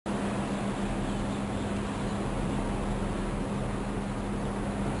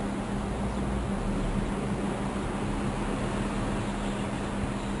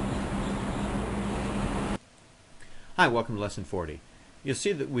Hi, welcome to Lesson 40. You'll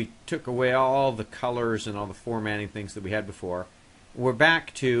see that we took away all the colors and all the formatting things that we had before. We're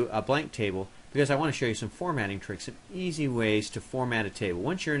back to a blank table because I want to show you some formatting tricks, some easy ways to format a table.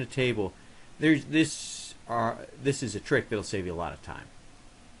 Once you're in a table, this is a trick that'll save you a lot of time.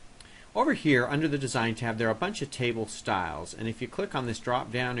 Over here, under the Design tab, there are a bunch of table styles, and if you click on this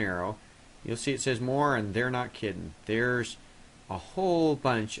drop-down arrow, you'll see it says More, and they're not kidding. There's a whole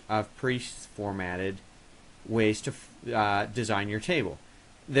bunch of pre-formatted ways to design your table.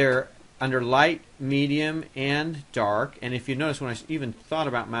 They're under light, medium, and dark, and if you notice when I even thought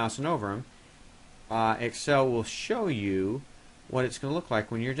about mousing over them, Excel will show you what it's going to look like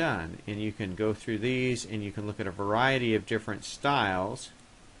when you're done. And you can go through these and you can look at a variety of different styles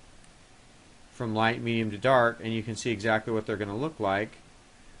from light, medium to dark, and you can see exactly what they're going to look like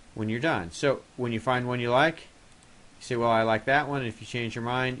when you're done. So when you find one you like, you say, well, I like that one, and if you change your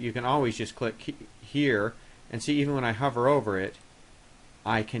mind, you can always just click here and see, even when I hover over it,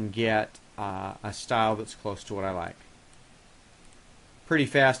 I can get a style that's close to what I like. Pretty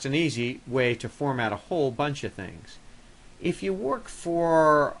fast and easy way to format a whole bunch of things. If you work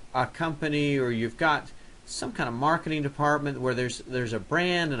for a company or you've got some kind of marketing department where there's a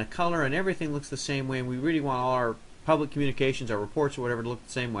brand and a color and everything looks the same way, and we really want all our public communications, our reports or whatever to look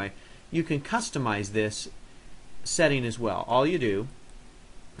the same way, you can customize this setting as well. All you do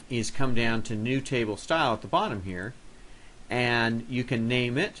is come down to New Table Style at the bottom here, and you can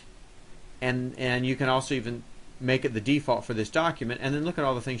name it, and you can also even make it the default for this document, and then look at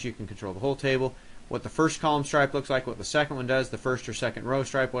all the things you can control. The whole table, what the first column stripe looks like, what the second one does, the first or second row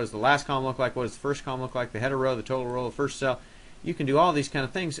stripe, what does the last column look like, what does the first column look like, the header row, the total row, the first cell. You can do all these kind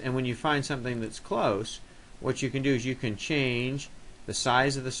of things, and when you find something that's close, what you can do is you can change the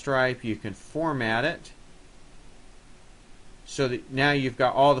size of the stripe, you can format it, so that now you've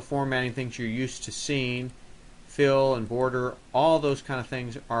got all the formatting things you're used to seeing, fill and border, all those kind of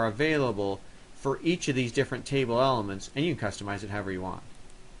things are available for each of these different table elements, and you can customize it however you want.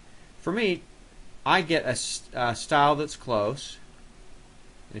 For me, I get a style that's close,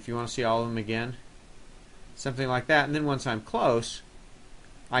 and if you want to see all of them again, something like that, and then once I'm close,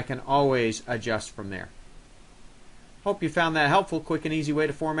 I can always adjust from there. Hope you found that helpful, quick and easy way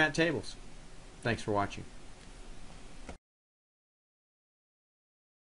to format tables. Thanks for watching.